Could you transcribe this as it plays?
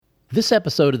This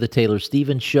episode of The Taylor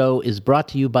Stevens Show is brought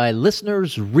to you by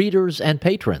listeners, readers, and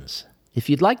patrons. If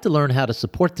you'd like to learn how to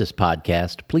support this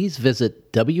podcast, please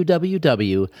visit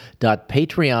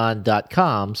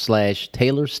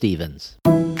www.patreon.com/Taylor Stevens.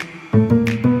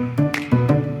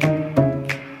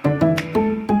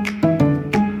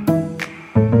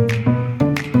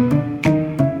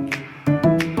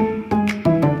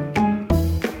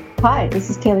 Hi, this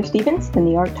is Taylor Stevens, the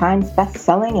New York Times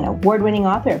best-selling and award-winning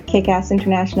author of kick-ass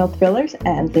international thrillers,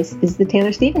 and this is The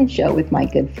Taylor Stevens Show with my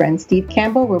good friend Steve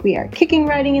Campbell, where we are kicking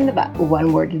writing in the butt,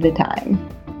 one word at a time.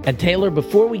 And Taylor,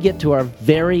 before we get to our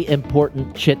very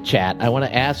important chit-chat, I want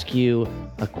to ask you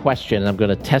a question, and I'm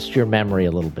going to test your memory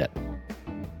a little bit.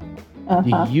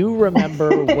 Do you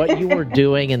remember what you were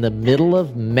doing in the middle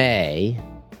of May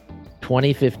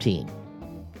 2015?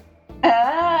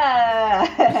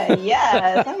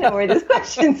 Yes, I know where this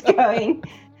question's going.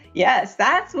 Yes,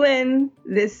 that's when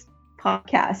this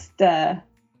podcast,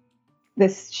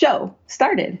 this show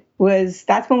started.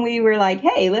 That's when we were like,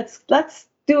 hey, let's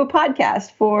do a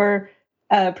podcast for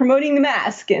promoting the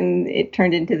mask, and it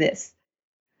turned into this.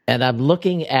 And I'm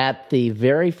looking at the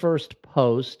very first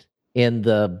post in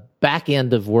the back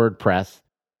end of WordPress,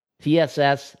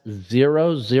 TSS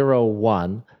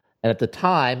 001. And at the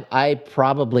time, I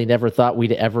probably never thought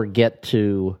we'd ever get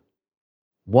to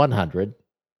 100,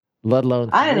 let alone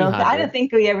 300. I don't know. I didn't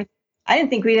think we'd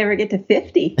ever get to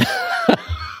 50.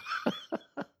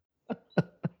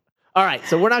 All right,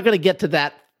 so we're not going to get to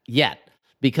that yet,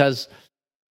 because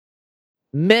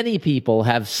many people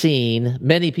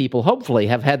hopefully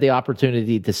have had the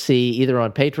opportunity to see, either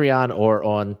on Patreon or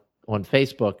on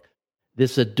Facebook,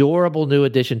 this adorable new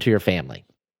addition to your family.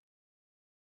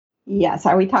 Yes.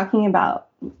 Are we talking about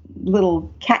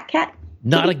little cat?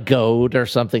 Not a goat or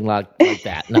something like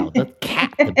that. No, the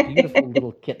cat, the beautiful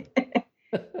little kitten.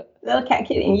 Little cat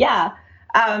kitten, yeah.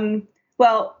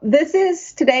 Well,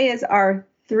 today is our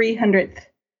 300th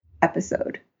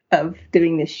episode of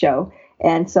doing this show.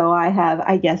 And so I have,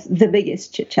 I guess, the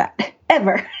biggest chit-chat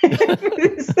ever for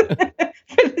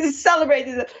this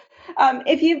celebration.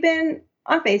 If you've been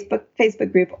on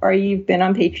Facebook group, or you've been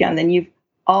on Patreon, then you've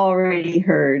already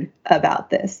heard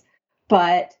about this.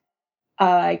 But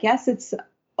I guess it's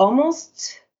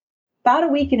almost about a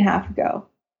week and a half ago,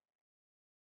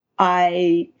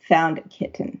 I found a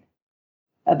kitten,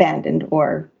 abandoned,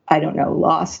 or I don't know,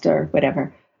 lost or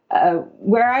whatever.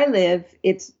 Where I live,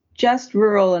 it's just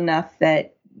rural enough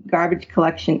that garbage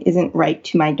collection isn't right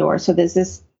to my door. So there's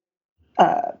this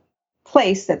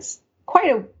place that's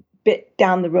quite a bit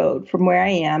down the road from where I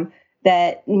am,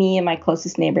 that me and my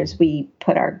closest neighbors, we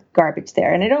put our garbage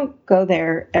there. And I don't go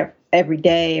there every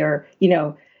day, or,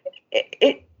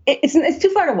 it's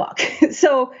too far to walk.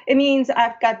 So it means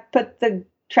I've got to put the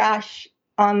trash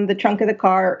on the trunk of the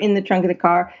car, in the trunk of the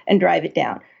car, and drive it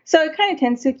down. So it kind of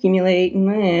tends to accumulate.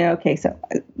 And okay, so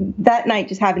that night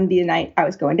just happened to be the night I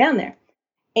was going down there.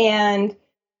 And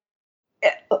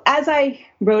as I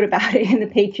wrote about it in the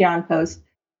Patreon post,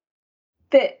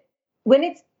 that when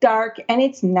it's dark and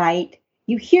it's night,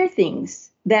 you hear things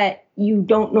that you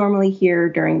don't normally hear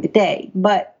during the day,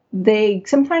 but they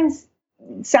sometimes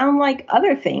sound like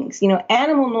other things.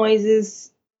 Animal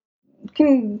noises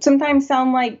can sometimes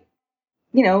sound like,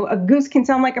 a goose can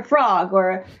sound like a frog,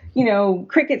 or,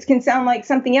 crickets can sound like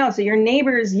something else, or your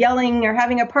neighbors yelling or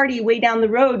having a party way down the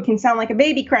road can sound like a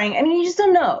baby crying. I mean, you just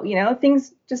don't know,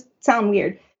 things just sound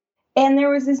weird. And there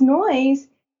was this noise,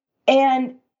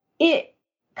 and it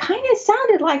kind of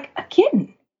sounded like a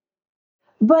kitten,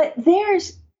 but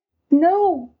there's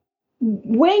no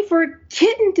way for a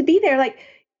kitten to be there. Like,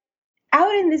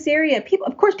 out in this area,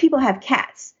 people have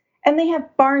cats, and they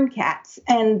have barn cats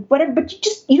and whatever, but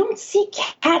you don't see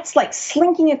cats like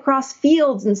slinking across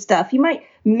fields and stuff. You might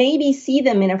maybe see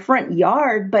them in a front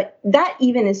yard, but that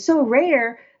even is so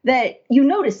rare that you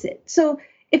notice it. So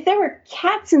if there were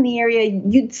cats in the area,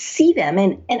 you'd see them,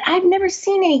 and I've never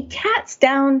seen any cats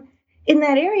down in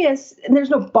that area, and there's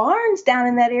no barns down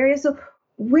in that area. So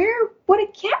where would a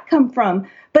cat come from?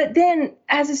 But then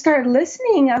as I started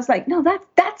listening, I was like, no,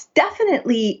 that's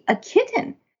definitely a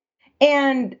kitten.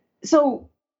 And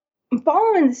so I'm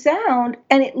following the sound,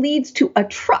 and it leads to a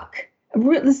truck.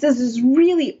 This is this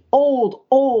really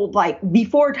old, like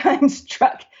before times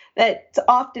truck that's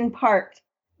often parked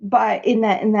in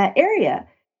that area.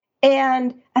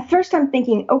 And at first I'm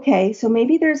thinking, okay, so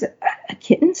maybe there's a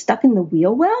kitten stuck in the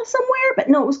wheel well somewhere, but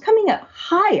no, it was coming up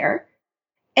higher,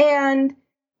 and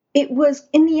it was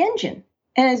in the engine.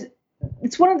 And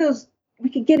it's one of those, we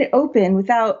could get it open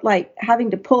without like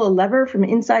having to pull a lever from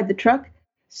inside the truck.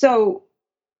 So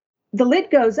the lid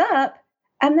goes up,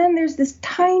 and then there's this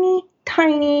tiny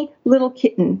tiny little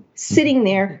kitten sitting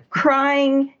there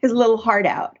crying his little heart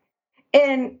out.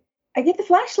 And I get the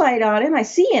flashlight on him, I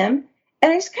see him,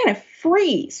 and I just kind of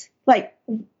freeze. Like,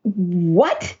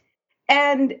 what?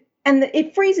 And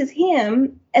it freezes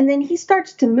him, and then he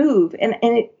starts to move, and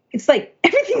it's like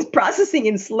everything's processing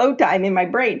in slow time in my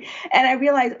brain. And I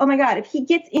realize, oh my God, if he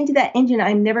gets into that engine,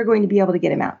 I'm never going to be able to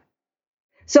get him out.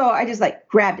 So I just like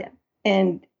grabbed him.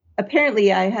 And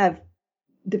apparently I have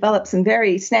developed some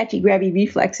very snatchy, grabby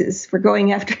reflexes for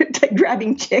going after like,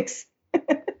 grabbing chicks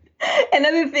and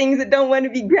other things that don't want to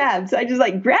be grabbed. So I just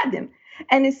like grabbed him.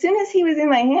 And as soon as he was in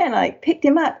my hand, I like picked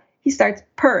him up. He starts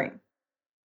purring.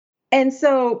 And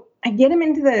so I get him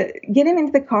into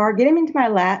the car, get him into my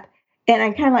lap, and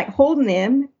I'm kind of like holding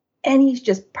him, and he's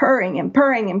just purring and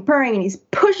purring and purring, and he's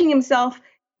pushing himself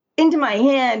into my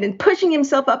hand and pushing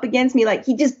himself up against me. Like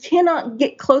he just cannot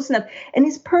get close enough. And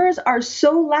his purrs are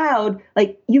so loud,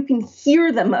 like you can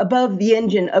hear them above the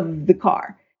engine of the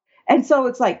car. And so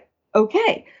it's like,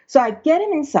 okay. So I get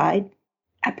him inside.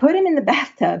 I put him in the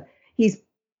bathtub. He's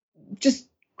just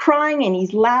crying and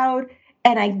he's loud.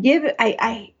 And I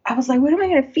was like, what am I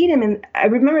going to feed him? And I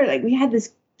remember like we had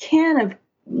this tiny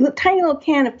little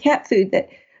can of cat food that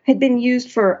had been used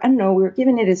for, I don't know, we were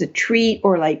giving it as a treat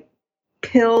or like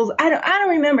pills. I don't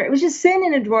remember. It was just sitting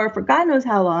in a drawer for God knows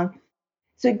how long.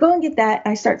 So I go and get that.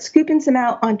 I start scooping some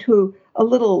out onto a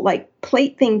little like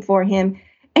plate thing for him.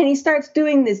 And he starts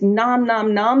doing this nom,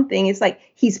 nom, nom thing. It's like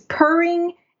he's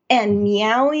purring and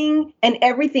meowing and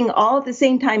everything all at the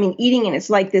same time and eating. And it's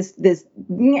like this, and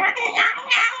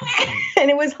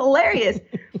it was hilarious.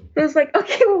 I was like,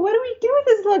 okay, well, what do we do with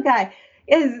this little guy?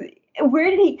 Where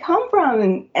did he come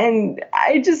from? And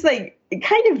I just like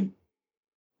kind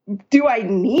of, do I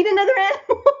need another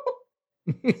animal?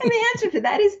 And the answer to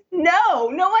that is no,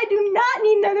 I do not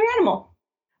need another animal.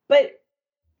 But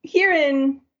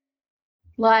herein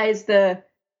lies the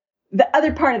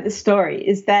other part of the story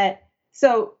is that,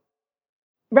 so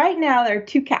right now there are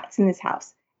 2 cats in this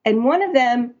house, and one of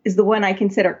them is the one I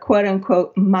consider quote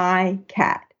unquote my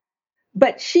cat.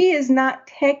 But she is not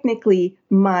technically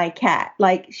my cat.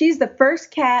 Like she's the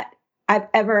first cat I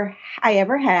ever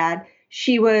had.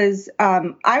 She was,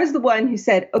 I was the one who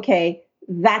said, okay,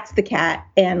 that's the cat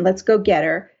and let's go get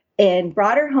her, and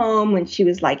brought her home when she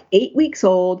was like 8 weeks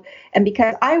old. And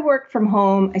because I worked from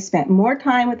home, I spent more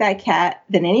time with that cat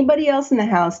than anybody else in the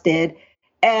house did.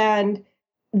 And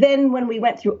then when we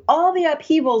went through all the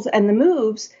upheavals and the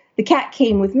moves, the cat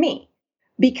came with me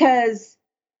because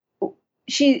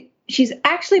she's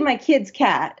actually my kid's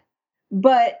cat,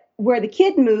 but where the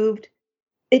kid moved,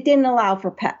 it didn't allow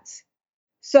for pets.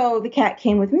 So the cat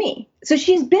came with me. So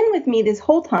she's been with me this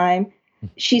whole time.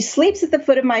 She sleeps at the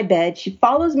foot of my bed. She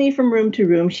follows me from room to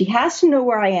room. She has to know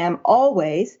where I am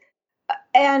always.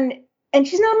 And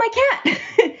she's not my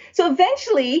cat. So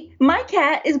eventually my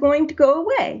cat is going to go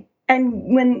away.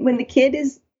 And when the kid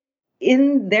is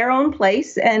in their own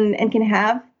place and can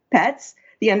have pets,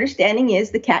 the understanding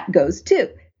is the cat goes too.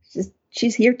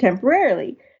 She's here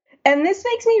temporarily. And this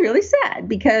makes me really sad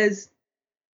because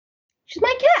she's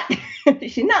my cat.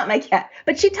 She's not my cat,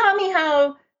 but she taught me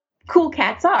how cool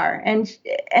cats are. And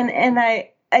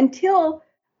I, until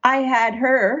I had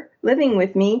her living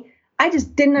with me, I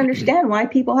just didn't understand why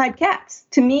people had cats.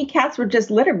 To me, cats were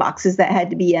just litter boxes that had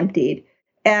to be emptied,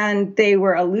 and they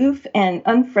were aloof and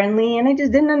unfriendly, and I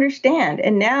just didn't understand.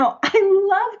 And now I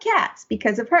love cats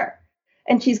because of her,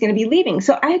 and she's going to be leaving.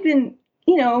 So I had been,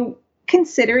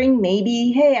 considering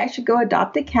maybe, hey, I should go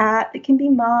adopt a cat that can be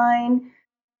mine.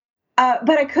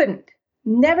 But I couldn't,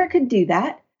 never could do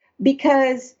that,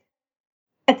 because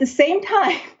at the same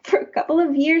time, for a couple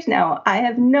of years now, I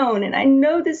have known, and I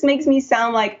know this makes me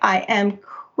sound like I am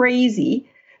crazy.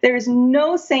 There is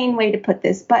no sane way to put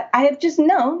this, but I have just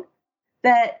known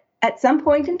that at some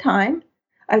point in time,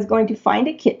 I was going to find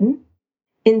a kitten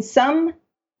in some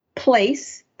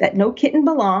place that no kitten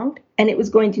belonged, and it was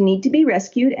going to need to be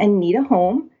rescued and need a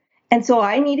home. And so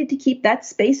I needed to keep that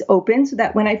space open so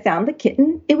that when I found the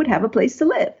kitten, it would have a place to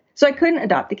live. So I couldn't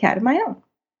adopt a cat of my own.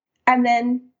 And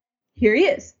then here he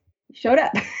is. He showed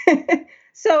up.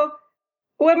 So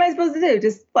what am I supposed to do?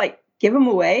 Just like give him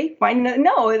away? Find another?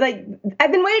 No, like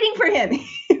I've been waiting for him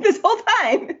this whole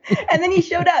time. And then he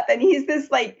showed up, and he's this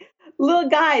like little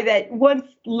guy that wants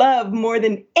love more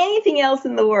than anything else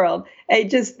in the world.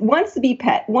 It just wants to be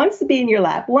pet, wants to be in your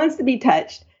lap, wants to be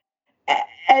touched.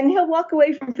 And he'll walk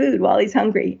away from food while he's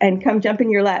hungry and come jump in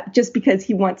your lap just because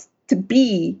he wants to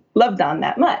be loved on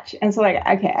that much. And so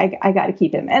I got to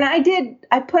keep him. And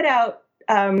I put out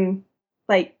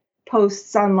like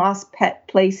posts on lost pet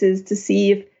places to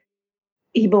see if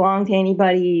he belonged to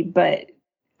anybody. But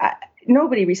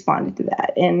nobody responded to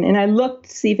that. And I looked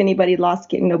to see if anybody lost a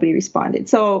kitten. Nobody responded.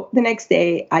 So the next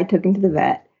day I took him to the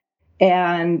vet,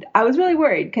 and I was really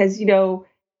worried because,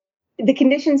 the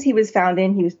conditions he was found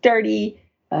in, he was dirty,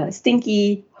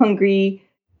 stinky, hungry,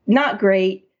 not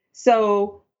great.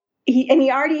 So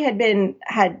he already had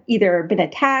either been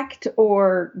attacked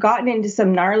or gotten into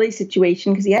some gnarly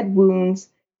situation because he had wounds.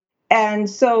 And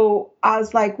so I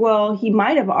was like, well, he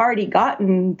might have already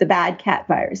gotten the bad cat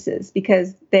viruses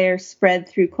because they're spread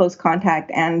through close contact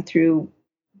and through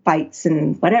bites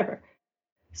and whatever.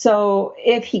 So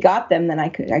if he got them, then I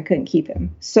couldn't keep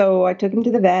him. So I took him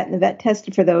to the vet, and the vet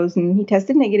tested for those, and he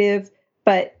tested negative,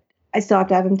 but I still have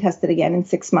to have him tested again in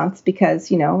 6 months because,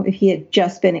 if he had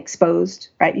just been exposed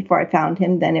right before I found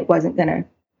him, then it wasn't going to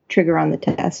trigger on the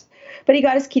test. But he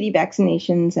got his kitty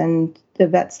vaccinations, and the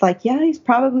vet's like, yeah, he's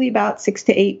probably about 6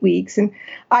 to 8 weeks. And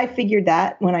I figured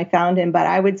that when I found him, but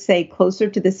I would say closer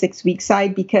to the 6 week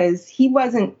side because he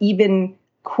wasn't even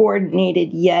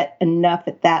coordinated yet enough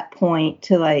at that point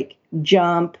to like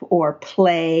jump or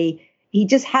play. He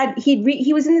just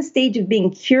he was in the stage of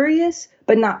being curious,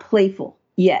 but not playful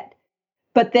yet.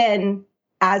 But then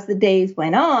as the days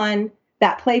went on,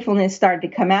 that playfulness started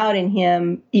to come out in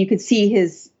him. You could see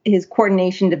his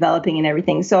coordination developing and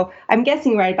everything. So I'm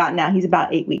guessing right about now, he's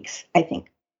about 8 weeks, I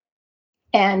think.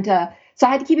 And so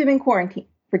I had to keep him in quarantine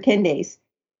for 10 days.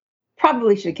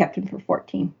 Probably should have kept him for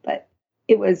 14, but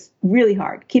it was really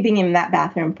hard keeping him in that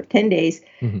bathroom for 10 days.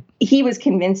 Mm-hmm. He was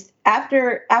convinced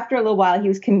after a little while, he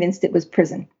was convinced it was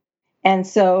prison. And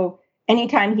so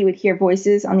anytime he would hear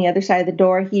voices on the other side of the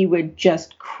door, he would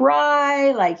just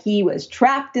cry like he was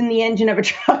trapped in the engine of a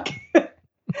truck.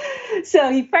 So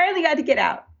he finally got to get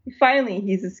out.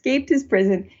 He's escaped his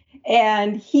prison,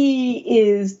 and he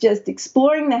is just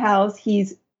exploring the house.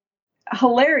 He's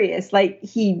hilarious. Like,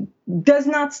 he does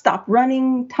not stop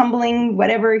running, tumbling,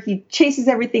 whatever. He chases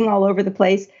everything all over the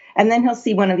place, and then he'll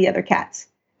see one of the other cats,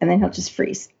 and then he'll just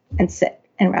freeze and sit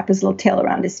and wrap his little tail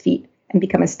around his feet and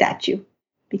become a statue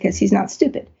because he's not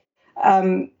stupid.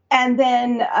 But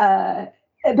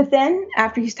then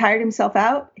after he's tired himself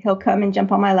out, he'll come and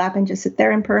jump on my lap and just sit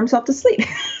there and purr himself to sleep.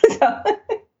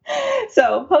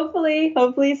 So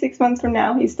hopefully 6 months from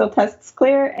now, he still tests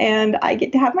clear and I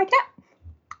get to have my cat.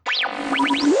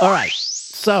 All right.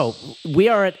 So we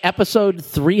are at episode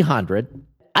 300.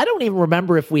 I don't even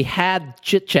remember if we had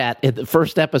Chit Chat in the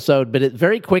first episode, but it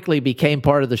very quickly became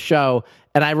part of the show.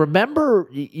 And I remember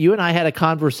you and I had a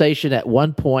conversation at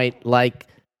one point, like,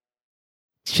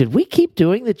 should we keep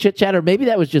doing the Chit Chat? Or maybe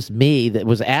that was just me that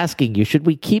was asking you, should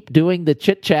we keep doing the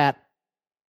Chit Chat?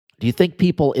 Do you think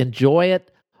people enjoy it?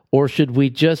 Or should we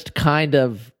just kind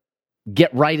of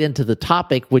get right into the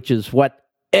topic, which is what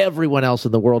everyone else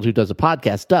in the world who does a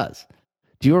podcast does?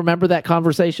 Do you remember that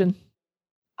conversation?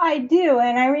 I do.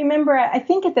 And I remember, I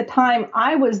think at the time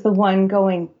I was the one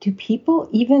going, do people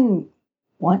even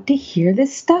want to hear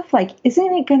this stuff? Like,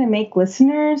 isn't it going to make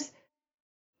listeners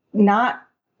not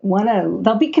want to,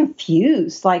 they'll be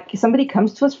confused. Like, somebody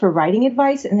comes to us for writing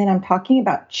advice and then I'm talking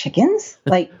about chickens?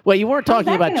 Like, well, you weren't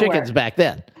talking about chickens back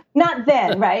then. Not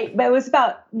then, right? But it was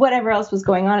about whatever else was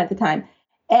going on at the time.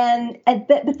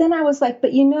 But then I was like,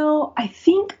 but I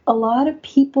think a lot of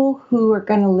people who are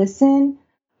going to listen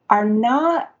are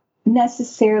not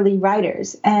necessarily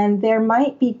writers. And there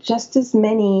might be just as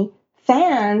many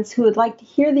fans who would like to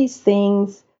hear these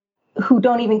things who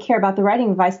don't even care about the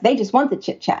writing advice. They just want the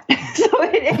chit chat. So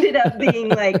it ended up being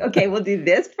like, okay, we'll do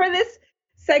this for this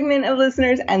segment of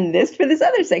listeners and this for this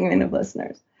other segment of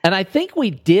listeners. And I think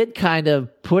we did kind of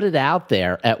put it out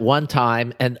there at one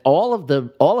time, and all of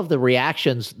the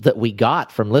reactions that we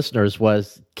got from listeners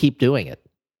was keep doing it.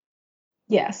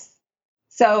 Yes.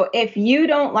 So if you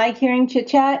don't like hearing chit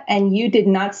chat and you did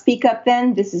not speak up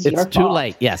then, this is your fault. It's too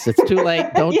late. Yes, it's too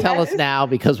late. Don't Yes. tell us now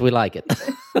because we like it.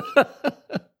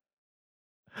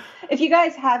 If you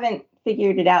guys haven't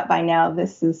figured it out by now,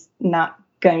 this is not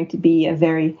going to be a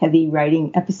very heavy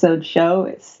writing episode show.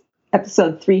 It's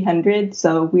episode 300,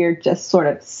 so we're just sort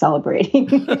of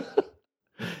celebrating.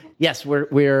 Yes,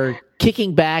 we're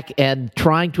kicking back and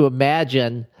trying to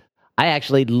imagine. I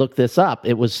actually looked this up.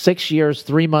 It was 6 years,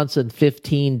 3 months, and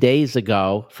 15 days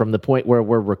ago from the point where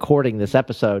we're recording this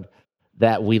episode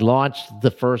that we launched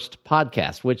the first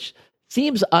podcast, which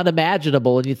seems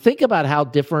unimaginable. And you think about how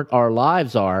different our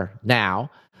lives are now.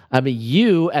 I mean,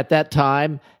 you at that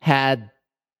time had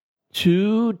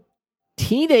 2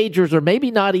 teenagers, or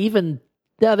maybe not even,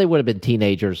 no, they would have been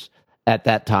teenagers at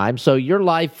that time. So your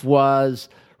life was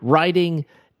writing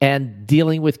and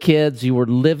dealing with kids. You were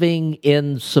living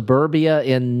in suburbia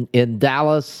in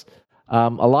Dallas. A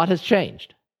lot has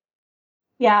changed.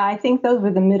 Yeah, I think those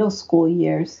were the middle school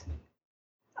years.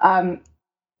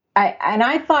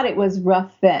 I thought it was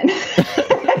rough then.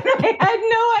 I had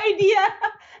no idea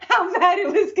how bad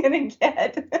it was going to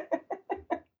get.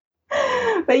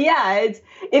 But yeah,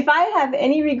 if I have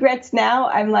any regrets now,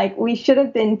 I'm like, we should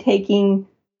have been taking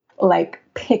like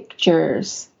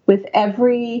pictures with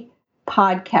every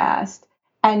podcast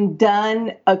and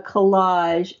done a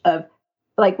collage of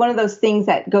like one of those things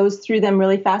that goes through them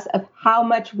really fast of how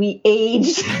much we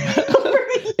aged.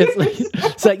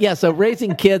 So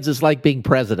raising kids is like being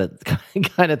president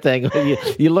kind of thing.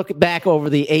 You look back over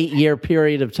the 8-year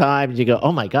period of time and you go,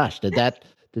 oh my gosh, did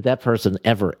that person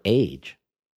ever age?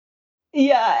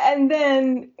 Yeah. And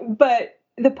then, but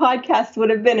the podcast would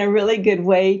have been a really good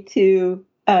way to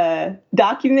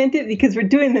document it because we're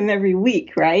doing them every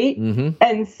week. Right. Mm-hmm.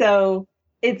 And so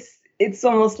it's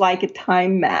almost like a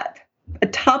time map, a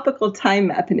topical time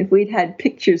map. And if we'd had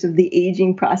pictures of the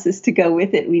aging process to go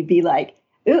with it, we'd be like,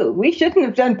 ooh, we shouldn't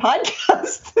have done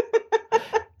podcasts.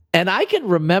 And I can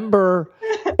remember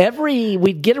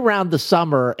we'd get around the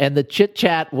summer and the chit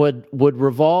chat would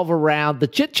revolve around the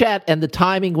chit chat, and the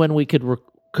timing when we could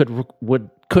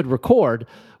record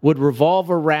would revolve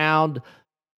around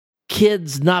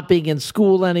kids not being in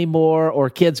school anymore or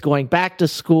kids going back to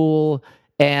school.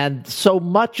 And so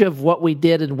much of what we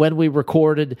did and when we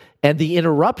recorded and the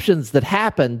interruptions that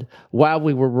happened while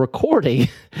we were recording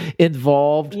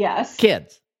involved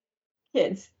kids.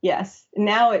 Kids, yes.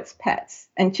 Now it's pets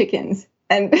and chickens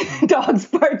and dogs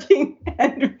barking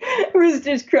and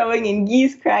roosters crowing and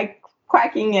geese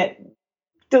quacking at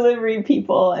delivery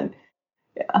people. And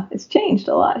yeah, it's changed.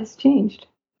 A lot has changed.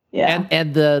 Yeah.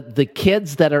 And the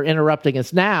kids that are interrupting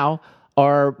us now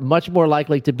are much more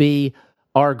likely to be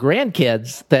our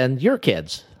grandkids than your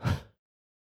kids.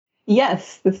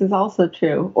 Yes, this is also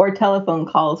true. Or telephone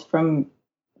calls from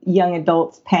young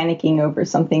adults panicking over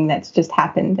something that's just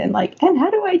happened and and how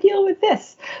do I deal with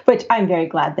this? Which I'm very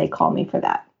glad they call me for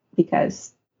that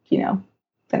because,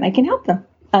 then I can help them,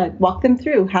 walk them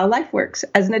through how life works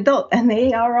as an adult. And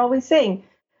they are always saying,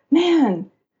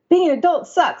 man, being an adult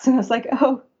sucks. And I was like,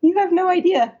 oh, you have no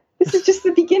idea. This is just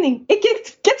the beginning. It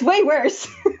gets way worse.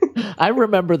 I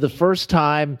remember the first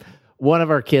time one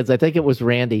of our kids, I think it was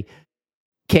Randy,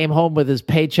 came home with his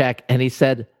paycheck and he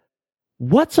said,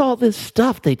 what's all this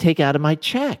stuff they take out of my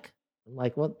check? I'm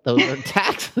like, what? Those are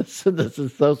taxes. And this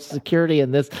is Social Security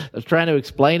and this. I was trying to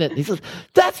explain it. And he says,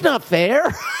 that's not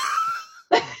fair.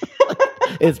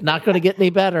 It's not going to get any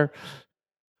better.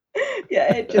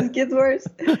 Yeah, it just gets worse.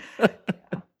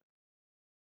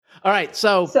 All right,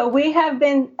 so we have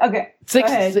been, okay,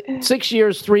 6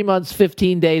 years, 3 months,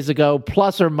 15 days ago,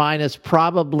 plus or minus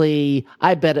probably,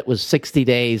 I bet it was 60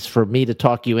 days for me to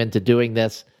talk you into doing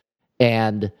this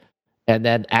and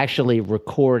then actually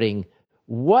recording.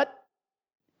 What,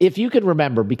 if you could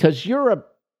remember, because you're a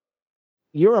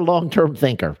long-term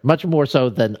thinker, much more so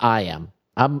than I am.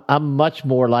 I'm much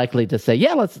more likely to say,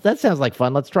 yeah, that sounds like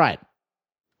fun, let's try it.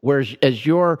 Whereas as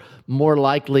you're more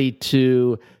likely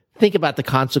to think about the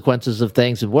consequences of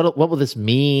things and what will this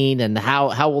mean and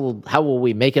how will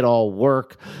we make it all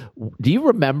work? Do you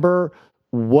remember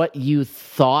what you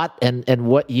thought and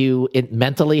what you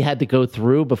mentally had to go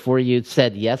through before you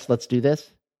said, yes, let's do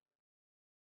this?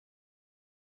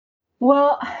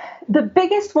 Well, the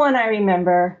biggest one I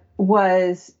remember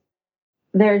was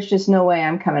there's just no way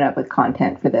I'm coming up with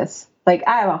content for this. Like,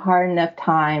 I have a hard enough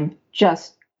time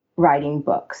just writing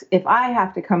books. If I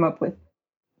have to come up with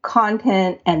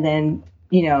content and then,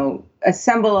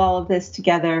 assemble all of this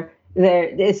together,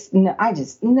 I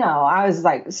was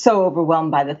like so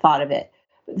overwhelmed by the thought of it.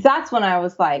 That's when I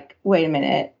was like, wait a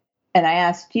minute. And I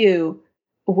asked you,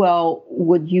 well,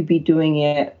 would you be doing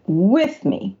it with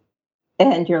me?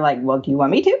 And you're like, well, do you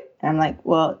want me to? And I'm like,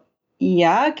 well,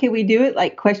 yeah, can we do it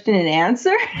like question and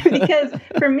answer? Because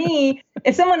for me,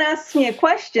 if someone asks me a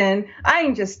question, I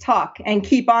can just talk and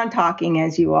keep on talking,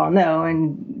 as you all know,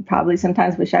 and probably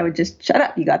sometimes wish I would just shut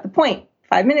up. You got the point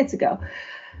 5 minutes ago.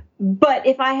 But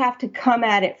if I have to come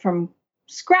at it from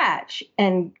scratch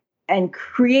and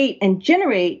create and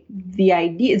generate the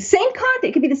idea, same content,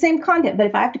 it could be the same content, but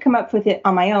if I have to come up with it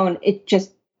on my own, it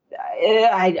just,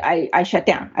 I shut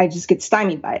down. I just get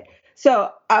stymied by it.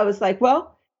 So I was like,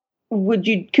 well,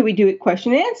 could we do it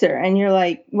question and answer? And you're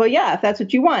like, well, yeah, if that's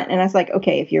what you want. And I was like,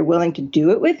 okay, if you're willing to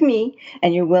do it with me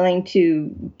and you're willing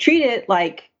to treat it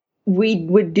like we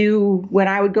would do when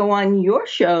I would go on your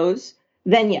shows,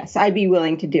 then yes, I'd be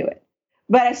willing to do it.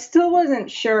 But I still wasn't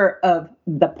sure of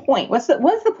the point. What's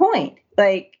the point?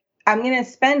 Like, I'm going to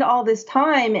spend all this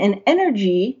time and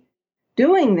energy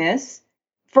doing this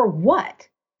for what?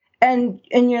 And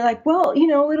you're like, well,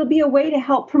 it'll be a way to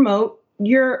help promote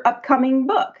your upcoming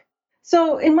book.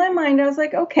 So in my mind, I was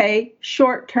like, okay,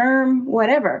 short term,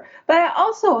 whatever. But I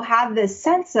also have this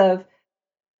sense of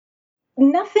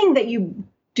nothing that you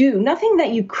do, nothing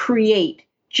that you create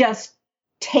just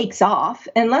takes off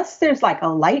unless there's like a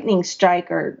lightning strike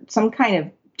or some kind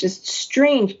of just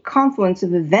strange confluence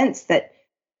of events that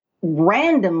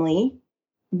randomly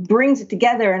brings it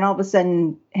together and all of a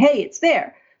sudden, hey, it's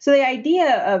there. So the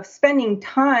idea of spending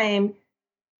time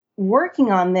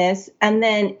working on this and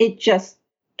then it just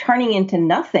turning into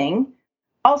nothing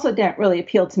also didn't really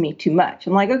appeal to me too much.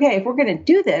 I'm like, okay, if we're going to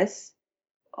do this,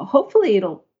 hopefully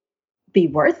it'll be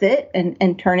worth it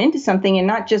and turn into something and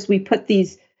not just we put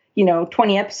these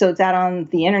 20 episodes out on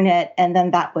the internet and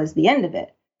then that was the end of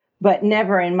it. But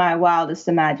never in my wildest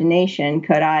imagination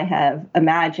could I have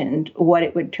imagined what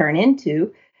it would turn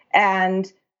into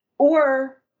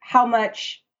or how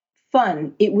much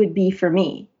fun it would be for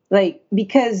me. Like,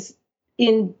 because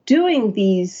in doing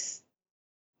these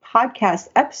podcast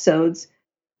episodes,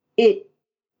 it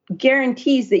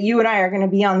guarantees that you and I are going to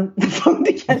be on the phone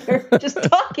together, just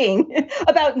talking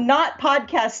about not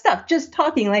podcast stuff, just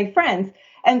talking like friends.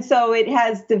 And so it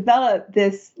has developed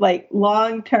this like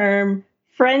long-term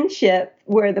friendship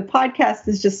where the podcast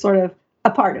is just sort of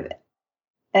a part of it.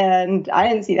 And I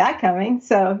didn't see that coming.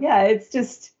 So yeah, it's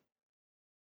just,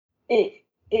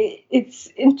 it's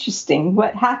interesting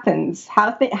what happens,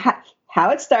 how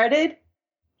it started.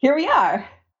 Here we are.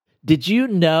 Did you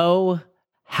know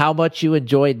how much you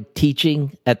enjoyed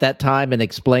teaching at that time and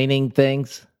explaining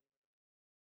things?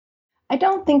 I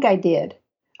don't think I did.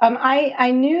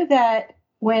 I knew that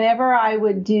whenever I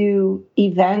would do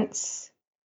events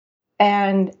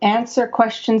and answer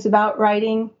questions about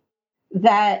writing,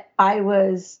 that I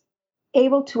was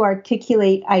able to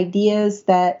articulate ideas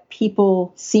that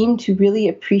people seemed to really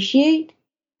appreciate,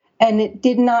 and it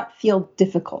did not feel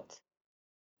difficult.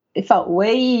 It felt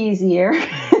way easier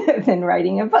than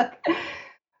writing a book.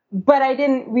 But I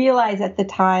didn't realize at the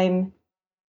time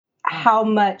how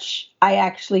much I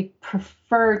actually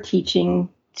prefer teaching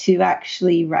to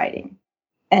actually writing.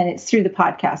 And it's through the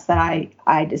podcast that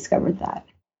I discovered that.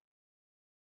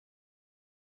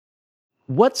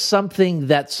 What's something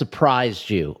that surprised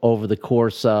you over the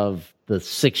course of the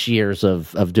 6 years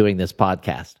of doing this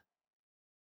podcast?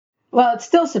 Well, it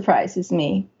still surprises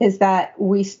me is that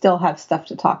we still have stuff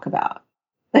to talk about.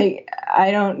 Like,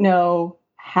 I don't know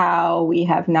how we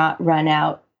have not run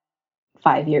out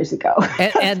 5 years ago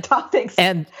and topics.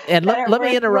 And let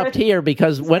me interrupt here,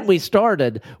 because when we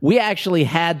started, we actually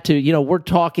had to, we're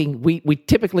talking, we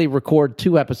typically record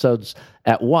 2 episodes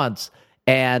at once,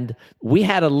 and we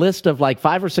had a list of like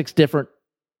 5 or 6 different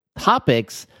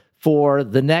topics for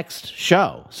the next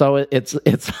show. So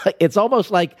it's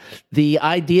almost like the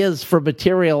ideas for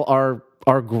material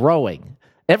are growing.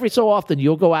 Every so often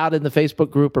you'll go out in the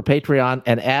Facebook group or Patreon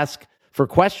and ask for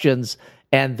questions,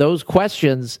 and those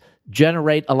questions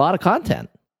generate a lot of content.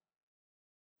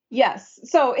 Yes.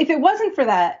 So if it wasn't for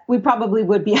that, we probably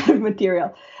would be out of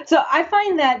material. So I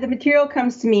find that the material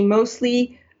comes to me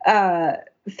mostly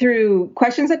through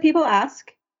questions that people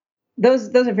ask.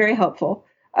 Those are very helpful.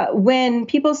 When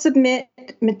people submit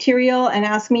material and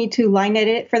ask me to line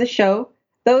edit it for the show,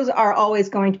 those are always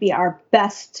going to be our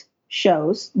best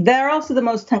shows. They're also the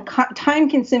most time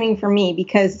consuming for me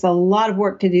because it's a lot of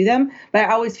work to do them, but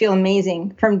I always feel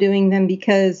amazing from doing them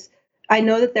because I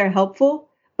know that they're helpful,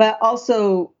 but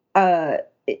also I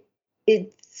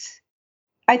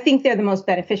think they're the most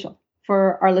beneficial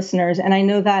for our listeners. And I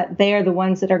know that they are the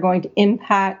ones that are going to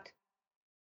impact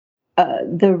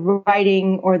the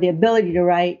writing or the ability to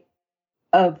write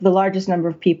of the largest number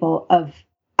of people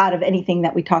out of anything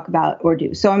that we talk about or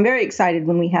do. So I'm very excited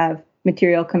when we have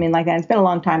material come in like that. It's been a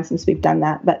long time since we've done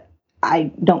that, but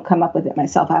I don't come up with it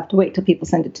myself. I have to wait till people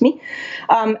send it to me.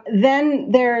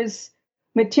 Then there's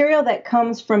material that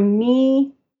comes from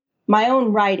me, my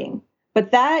own writing,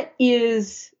 but that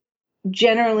is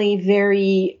generally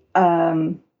very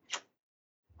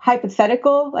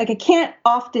hypothetical. Like, I can't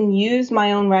often use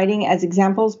my own writing as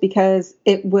examples because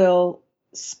it will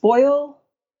spoil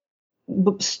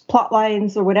plot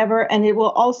lines or whatever. And it will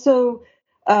also,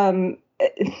 I'm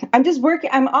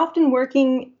often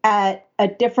working at a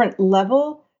different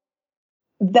level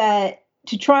that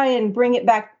to try and bring it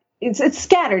back. It's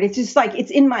scattered. It's just like,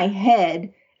 it's in my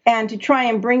head, and to try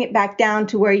and bring it back down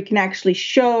to where you can actually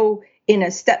show in a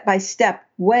step-by-step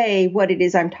way what it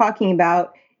is I'm talking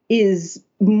about is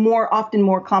often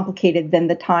more complicated than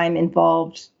the time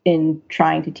involved in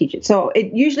trying to teach it. So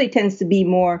it usually tends to be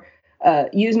more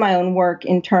use my own work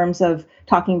in terms of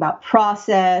talking about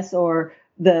process or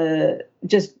the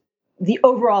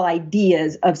overall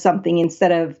ideas of something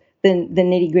instead of the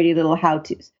nitty-gritty little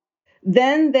how-tos.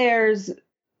 Then there's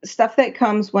stuff that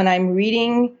comes when I'm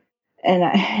reading, and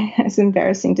it's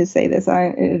embarrassing to say this.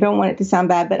 I don't want it to sound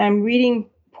bad, but I'm reading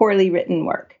poorly written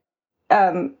work.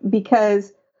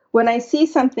 Because when I see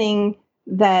something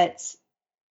that's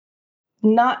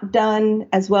not done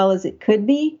as well as it could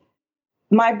be,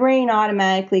 my brain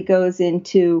automatically goes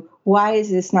into, why is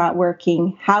this not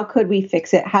working? How could we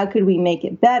fix it? How could we make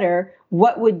it better?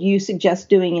 What would you suggest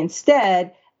doing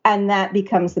instead? And that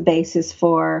becomes the basis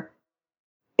for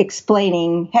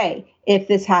explaining, hey, if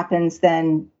this happens,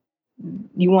 then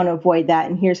you want to avoid that,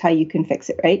 and here's how you can fix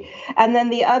it, right? And then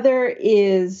the other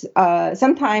is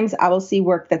sometimes I will see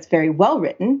work that's very well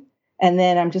written, and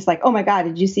then I'm just like, oh my God,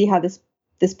 did you see how this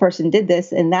person did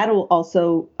this? And that'll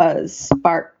also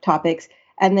spark topics.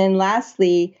 And then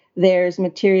lastly, there's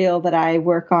material that I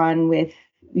work on with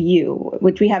you,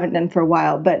 which we haven't done for a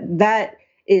while, but that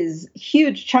is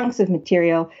huge chunks of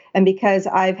material. And because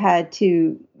I've had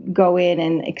to go in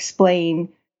and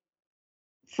explain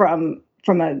from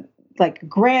a like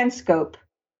grand scope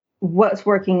what's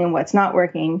working and what's not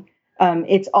working,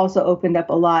 it's also opened up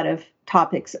a lot of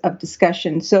topics of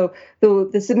discussion. So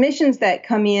the submissions that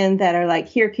come in that are like,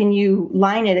 here, can you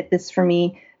line edit this for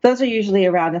me? Those are usually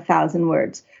around 1,000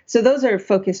 words. So those are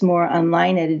focused more on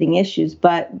line editing issues.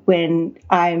 But when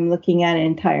I'm looking at an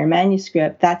entire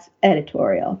manuscript, that's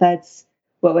editorial. That's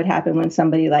what would happen when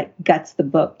somebody like guts the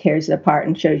book, tears it apart,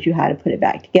 and shows you how to put it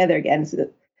back together again. So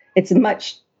it's a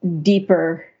much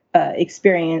deeper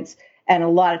experience, and a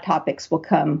lot of topics will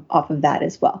come off of that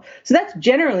as well. So that's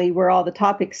generally where all the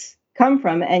topics come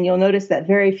from, and you'll notice that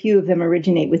very few of them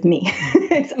originate with me.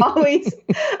 It's always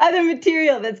other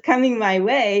material that's coming my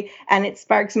way, and it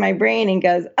sparks my brain and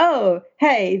goes, oh,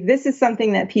 hey, this is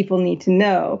something that people need to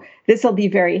know. This will be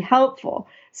very helpful.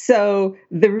 So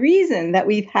the reason that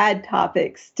we've had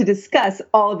topics to discuss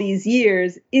all these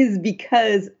years is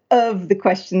because of the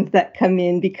questions that come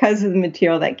in, because of the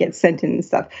material that gets sent in and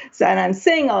stuff. So, and I'm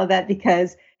saying all of that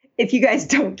because if you guys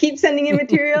don't keep sending in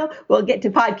material, we'll get to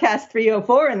podcast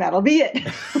 304 and that'll be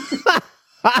it.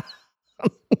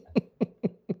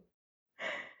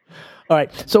 All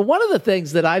right. So one of the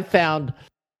things that I've found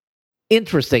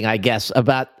interesting, I guess,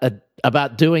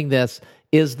 about doing this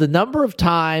is the number of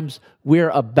times we're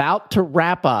about to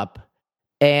wrap up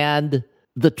and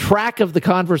the track of the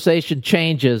conversation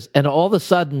changes, and all of a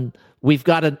sudden we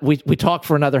talk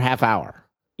for another half hour.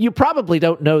 You probably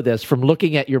don't know this from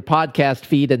looking at your podcast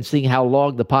feed and seeing how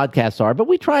long the podcasts are, but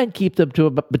we try and keep them to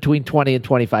between 20 and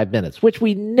 25 minutes, which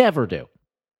we never do.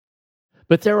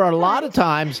 But there are a lot of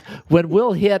times when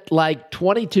we'll hit like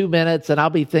 22 minutes and I'll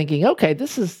be thinking, okay,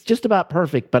 this is just about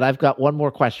perfect, but I've got one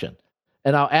more question.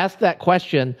 And I'll ask that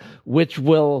question, which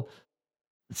will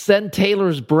send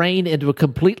Taylor's brain into a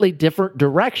completely different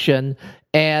direction,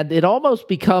 and it almost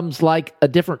becomes like a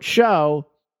different show,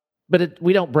 but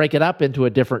we don't break it up into a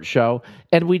different show,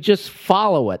 and we just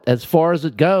follow it as far as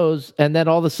it goes, and then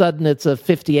all of a sudden it's a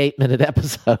 58-minute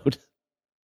episode.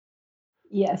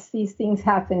 Yes, these things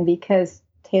happen because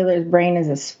Taylor's brain is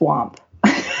a swamp.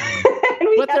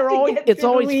 But it's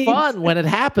always fun when it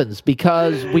happens,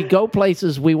 because we go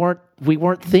places we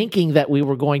weren't thinking that we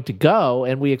were going to go,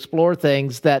 and we explore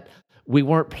things that we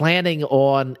weren't planning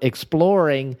on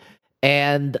exploring.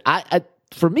 And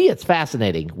for me, it's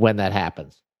fascinating when that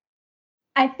happens.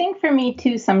 I think for me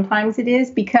too, sometimes it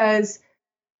is, because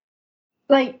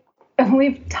like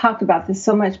we've talked about this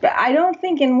so much, but I don't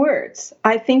think in words.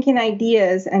 I think in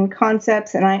ideas and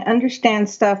concepts, and I understand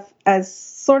stuff as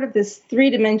sort of this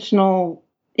three-dimensional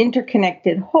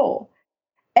interconnected whole.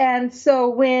 And so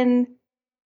when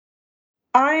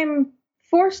I'm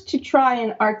forced to try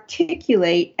and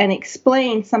articulate and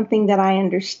explain something that I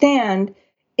understand,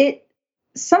 it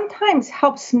sometimes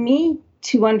helps me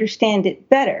to understand it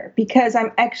better because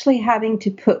I'm actually having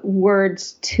to put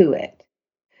words to it.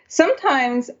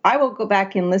 Sometimes I will go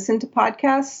back and listen to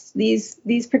podcasts,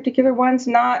 these particular ones,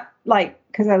 not like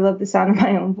because I love the sound of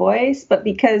my own voice, but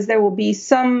because there will be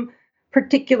some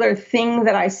particular thing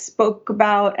that I spoke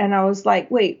about and I was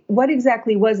like, wait, what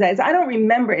exactly was that? I don't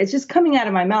remember. It's just coming out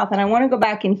of my mouth and I want to go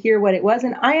back and hear what it was.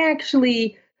 And I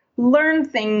actually learn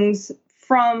things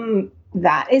from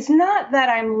that. It's not that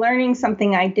I'm learning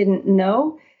something I didn't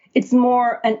know. It's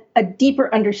more a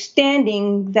deeper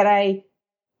understanding that I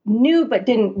knew but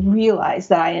didn't realize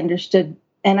that I understood,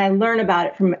 and I learn about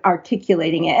it from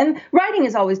articulating it. And writing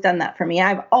has always done that for me.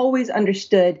 I've always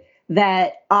understood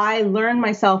that I learn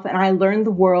myself and I learn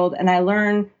the world and I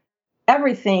learn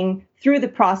everything through the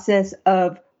process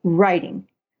of writing.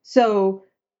 So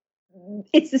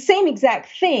it's the same exact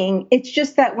thing. It's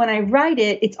just that when I write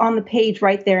it, it's on the page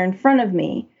right there in front of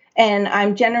me. And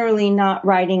I'm generally not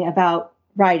writing about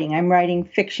writing. I'm writing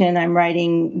fiction. I'm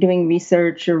doing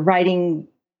research or writing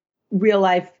real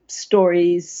life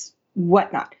stories,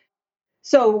 whatnot.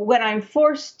 So when I'm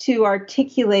forced to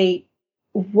articulate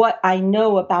what I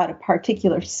know about a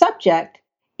particular subject,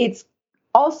 it's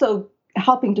also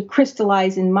helping to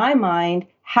crystallize in my mind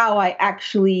how I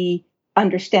actually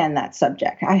understand that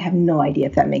subject. I have no idea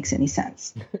if that makes any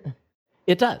sense.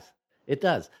 It does. It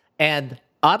does. And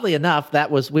oddly enough,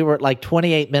 we were at like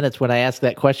 28 minutes when I asked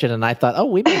that question, and I thought, oh,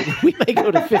 we may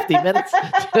go to 50 minutes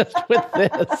just with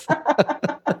this.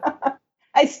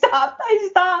 I stopped.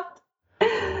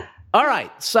 All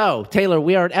right. So, Taylor,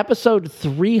 we are at episode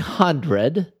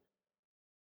 300.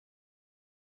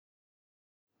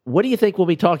 What do you think we'll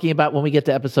be talking about when we get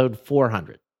to episode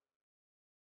 400?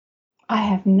 I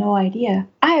have no idea.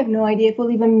 I have no idea if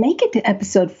we'll even make it to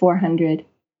episode 400.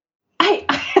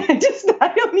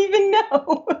 I don't even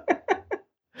know.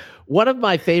 One of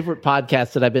my favorite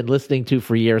podcasts that I've been listening to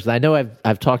for years, and I know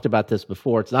I've talked about this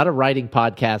before. It's not a writing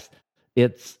podcast.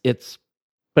 It's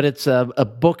a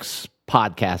books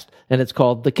podcast, and it's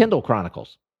called The Kindle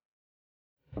Chronicles.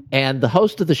 And the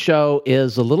host of the show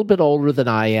is a little bit older than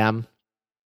I am.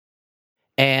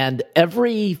 And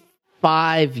every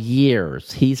 5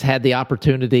 years, he's had the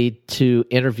opportunity to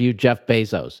interview Jeff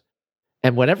Bezos.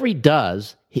 And whenever he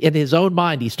does, in his own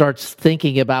mind, he starts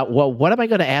thinking about, well, what am I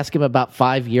going to ask him about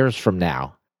 5 years from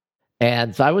now?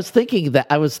 And so I was thinking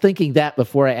that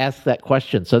before I asked that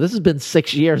question. So this has been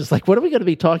 6 years. Like, what are we going to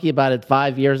be talking about in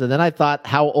 5 years? And then I thought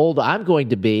how old I'm going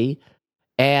to be.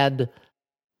 And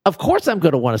of course I'm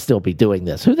going to want to still be doing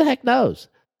this. Who the heck knows?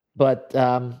 But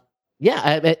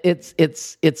yeah,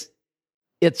 it's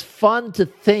fun to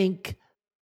think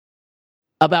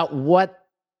about what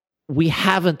we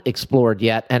haven't explored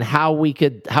yet and how we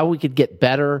could get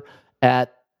better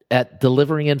at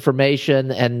delivering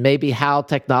information, and maybe how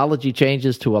technology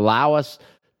changes to allow us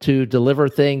to deliver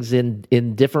things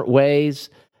in different ways.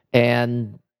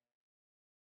 And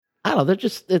I don't know,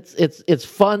 it's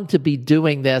fun to be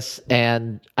doing this,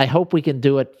 and I hope we can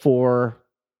do it for,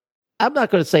 I'm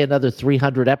not going to say another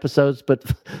 300 episodes, but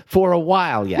for a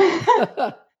while yet.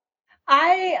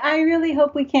 I really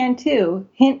hope we can too.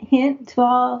 Hint, hint to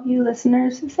all you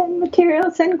listeners, send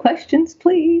material, send questions,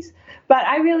 please. But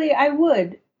I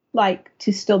would like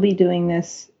to still be doing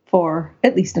this for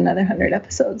at least another 100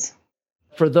 episodes.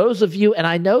 For those of you, and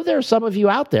I know there are some of you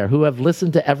out there who have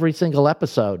listened to every single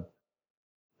episode,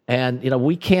 and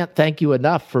we can't thank you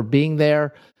enough for being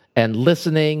there and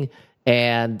listening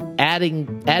and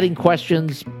adding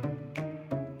questions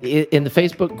in the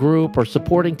Facebook group, or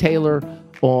supporting Taylor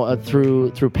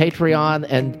through Patreon,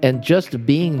 and just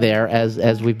being there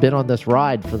as we've been on this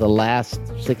ride for the last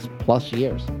 6+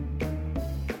 years.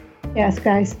 Yes,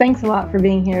 guys, thanks a lot for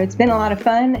being here. It's been a lot of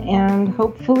fun, and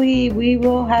hopefully we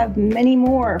will have many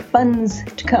more funs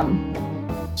to come.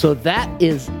 So that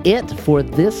is it for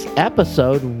this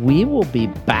episode. We will be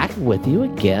back with you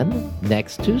again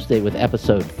next Tuesday with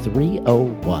episode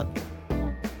 301.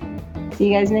 See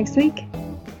you guys next week.